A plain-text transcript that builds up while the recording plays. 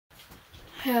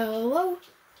Hello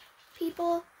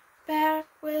people, back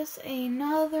with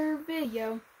another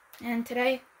video, and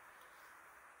today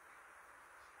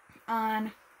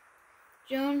on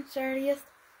June 30th,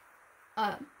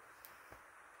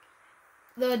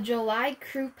 the July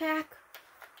Crew Pack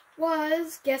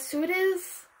was, guess who it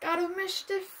is? God of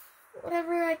Mischief,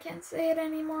 whatever, I can't say it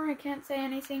anymore, I can't say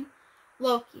anything.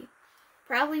 Loki.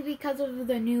 Probably because of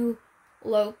the new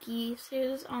Loki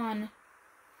series on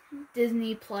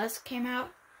Disney Plus came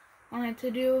out. Wanted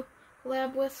to do a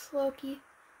collab with Loki.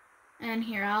 And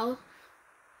here, I'll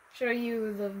show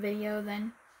you the video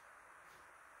then.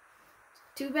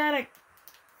 Too bad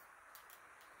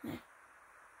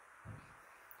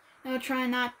I'll try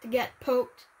not to get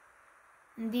poked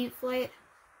and deflate.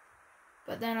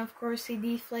 But then of course he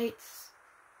deflates.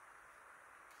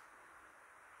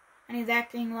 And he's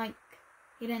acting like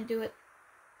he didn't do it.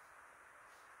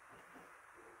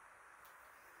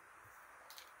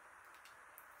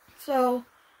 So,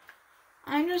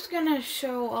 I'm just gonna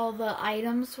show all the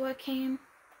items what came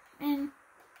in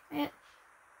it.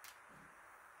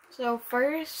 So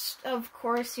first, of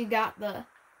course, you got the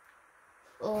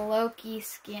Loki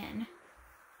skin.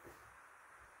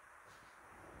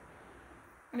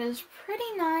 It is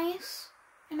pretty nice,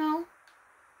 you know,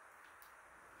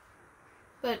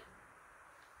 but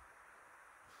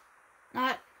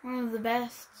not one of the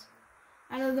best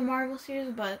out of the Marvel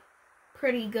series, but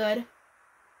pretty good.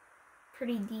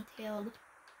 Pretty detailed.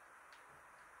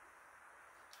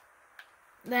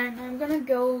 Then I'm gonna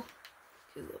go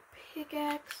to the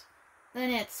pickaxe. Then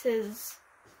it's his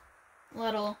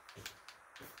little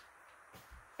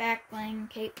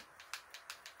backbling cape.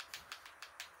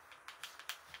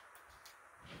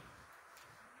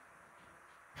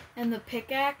 And the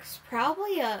pickaxe,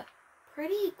 probably a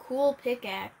pretty cool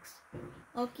pickaxe.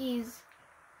 Loki's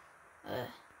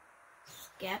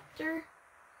scepter.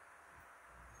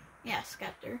 Yeah,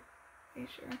 scepter. Pretty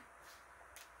sure.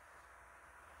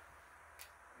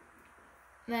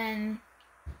 Then,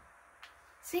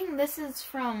 seeing this is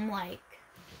from, like,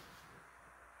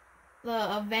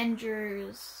 the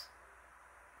Avengers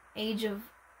Age of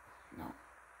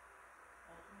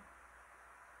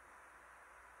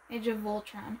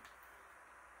Ultron.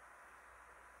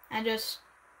 I just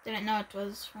didn't know it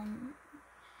was from...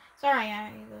 Sorry,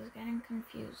 I was getting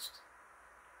confused.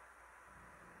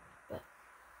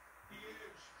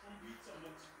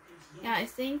 Yeah, I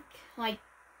think, like,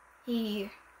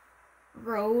 he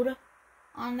rode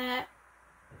on that,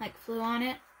 like, flew on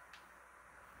it,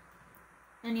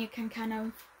 and you can kind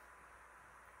of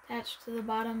attach to the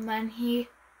bottom. Then he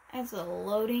has a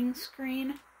loading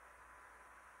screen.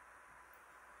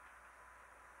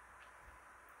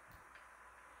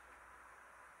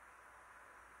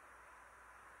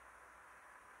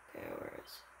 Okay, where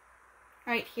is it?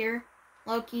 Right here,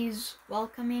 Loki's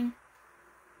welcoming.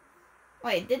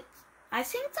 Wait, did I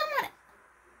see someone?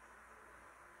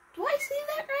 Do I see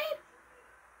that right?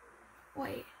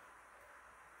 Wait.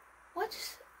 What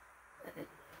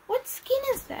skin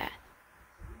is that?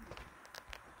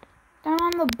 Down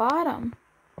on the bottom.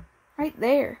 Right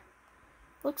there.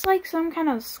 Looks like some kind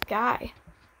of sky.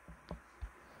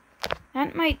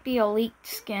 That might be a leaked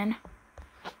skin.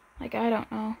 Like, I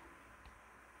don't know.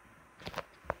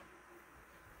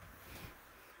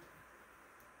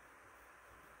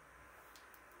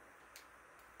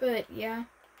 But yeah,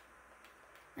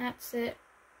 that's it.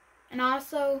 And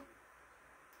also,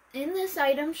 in this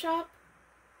item shop,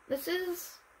 this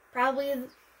is probably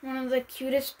one of the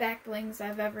cutest back blings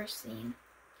I've ever seen.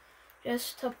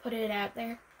 Just to put it out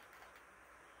there.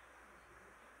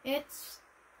 It's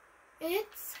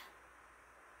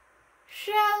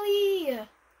Shelly!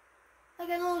 Look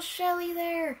at little Shelly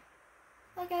there.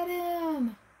 Look at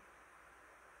him.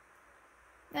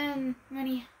 Then when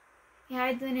he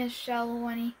hides in his shell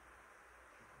when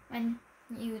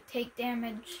you take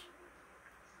damage.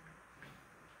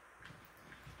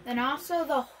 Then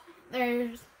also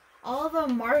there's all the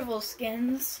Marvel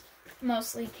skins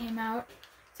mostly came out,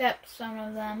 except some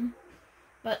of them,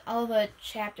 but all the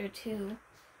Chapter 2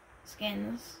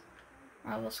 skins,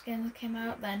 Marvel skins came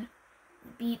out. Then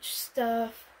beach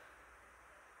stuff.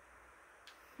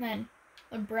 Then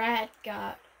the Brad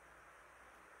got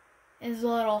his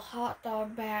little hot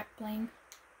dog back bling.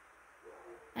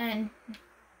 And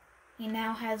he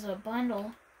now has a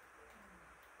bundle.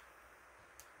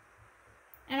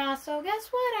 And also, guess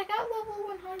what? I got level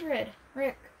 100.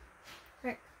 Rick.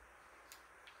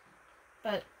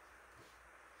 But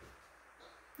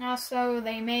also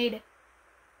they made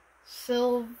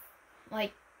silver,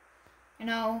 like, you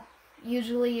know,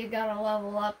 usually you gotta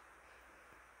level up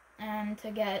and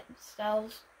to get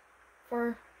spells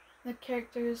for the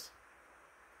characters.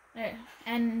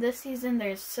 And this season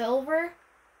there's silver,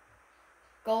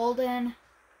 golden,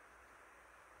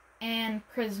 and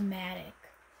prismatic.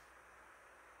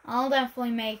 I'll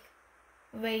definitely make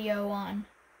a video on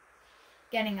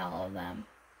getting all of them.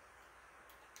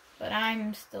 But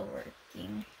I'm still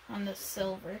working on the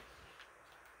silver.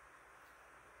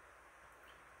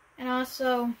 And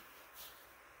also,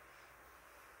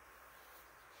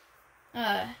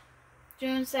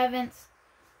 June 7th,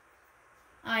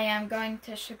 I am going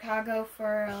to Chicago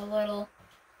for a little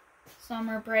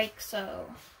summer break,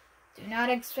 so do not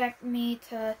expect me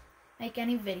to make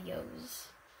any videos.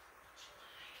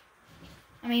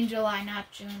 I mean July,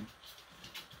 not June.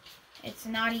 It's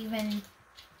not even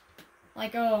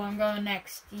like, oh, I'm going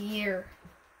next year.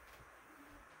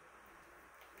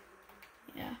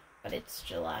 Yeah, but it's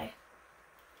July.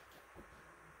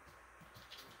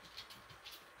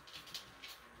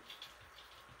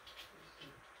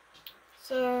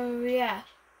 So, yeah.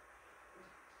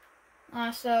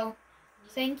 So,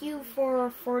 thank you for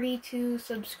 42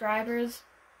 subscribers,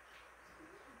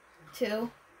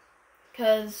 too.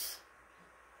 Because,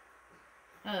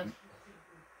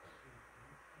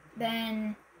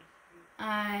 then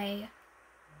I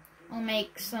will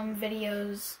make some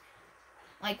videos.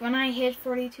 Like, when I hit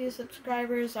 42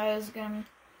 subscribers, I was gonna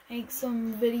make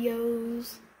some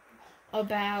videos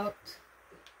about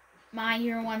My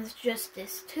Year One's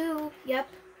Justice 2. Yep,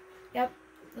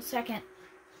 the second.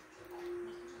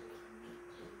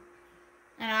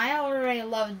 And I already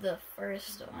loved the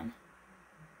first one.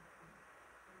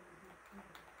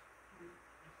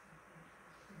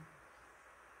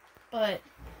 But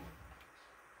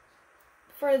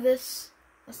for the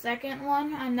second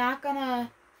one, I'm not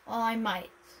gonna, well, I might.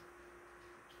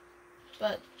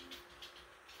 But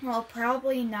I'll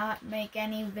probably not make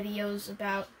any videos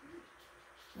about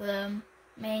the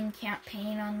main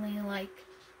campaign, only like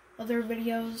other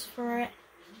videos for it.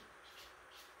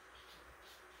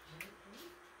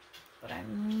 But I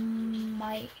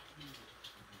might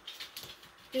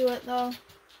do it though.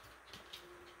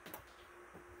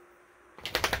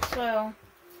 So,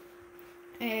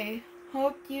 I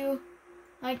hope you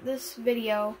like this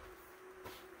video,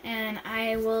 and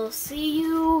I will see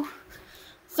you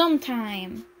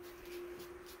sometime.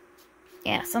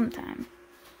 Yeah, sometime.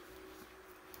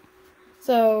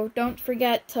 So, don't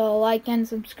forget to like and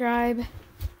subscribe,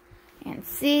 and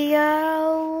see ya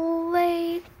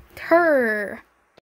later.